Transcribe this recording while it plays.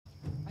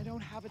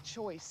don't have a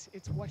choice.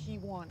 It's what he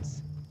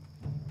wants.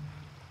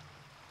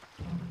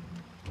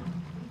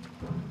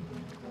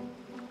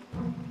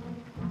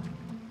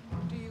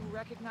 Do you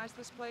recognize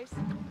this place?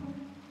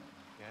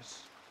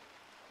 Yes.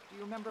 Do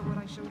you remember what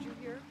I showed you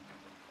here?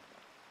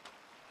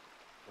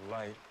 The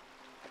light.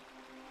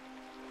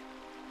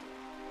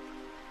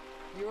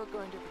 You're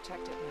going to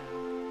protect it now.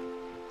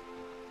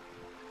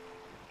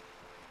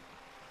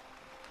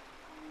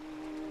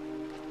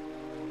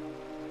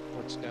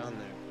 What's down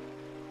there?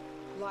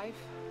 Life,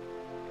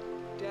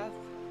 death,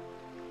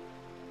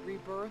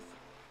 rebirth.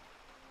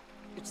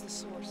 It's the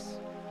source,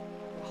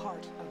 the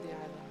heart of the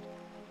island.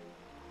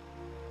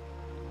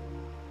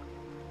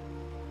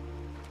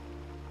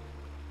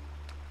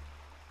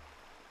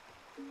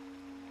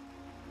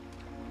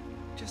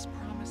 Just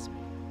promise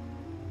me,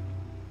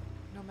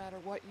 no matter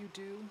what you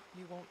do,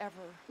 you won't ever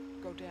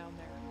go down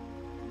there.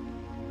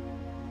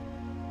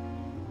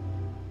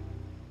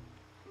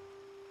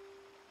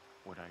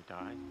 Would I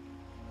die?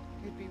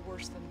 You'd be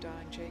worse than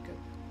dying, Jacob.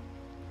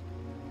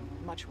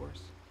 Much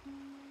worse.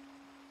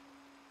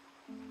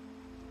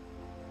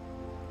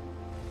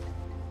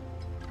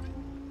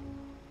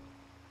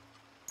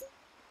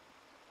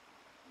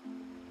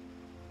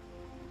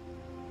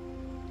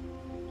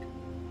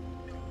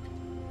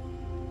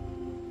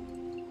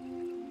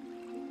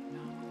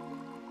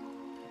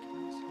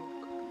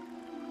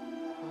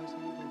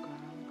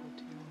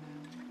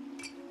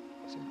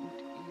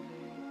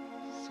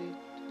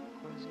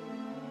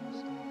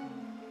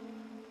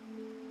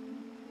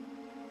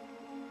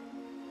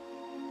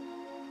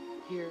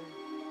 Here,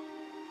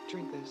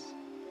 drink this.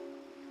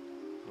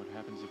 What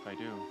happens if I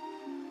do?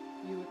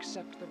 You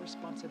accept the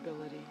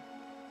responsibility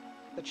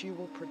that you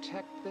will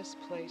protect this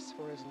place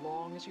for as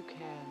long as you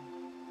can.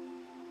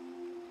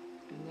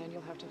 And then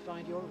you'll have to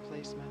find your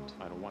replacement.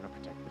 I don't want to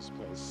protect this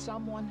place.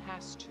 Someone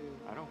has to.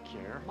 I don't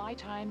care. My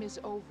time is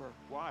over.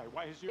 Why?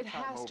 Why is your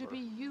time over? It has to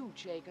be you,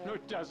 Jacob. No,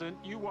 it doesn't.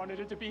 You wanted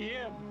it to be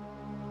him.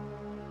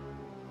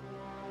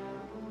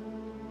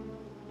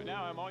 But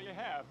now I'm all you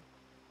have.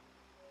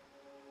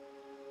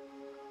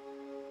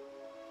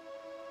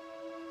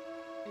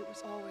 It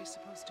was always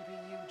supposed to be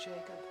you,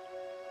 Jacob.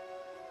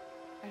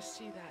 I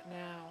see that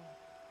now.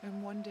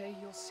 And one day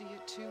you'll see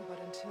it too, but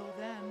until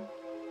then,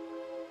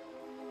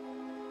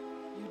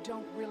 you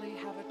don't really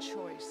have a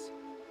choice.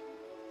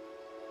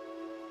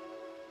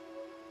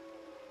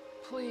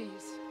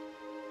 Please,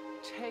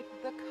 take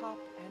the cup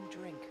and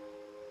drink.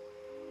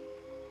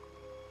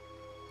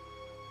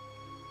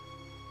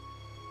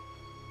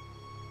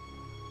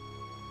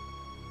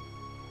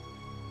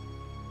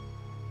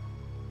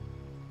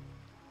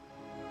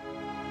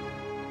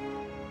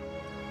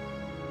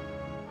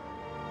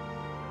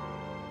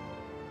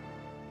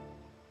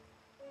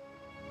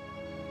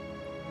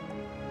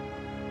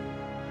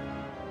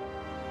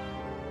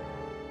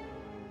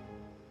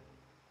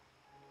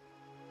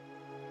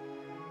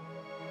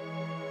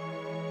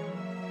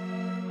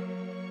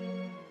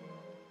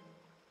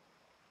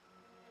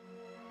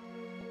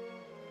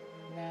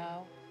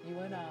 Now, you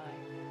and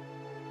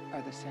I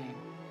are the same.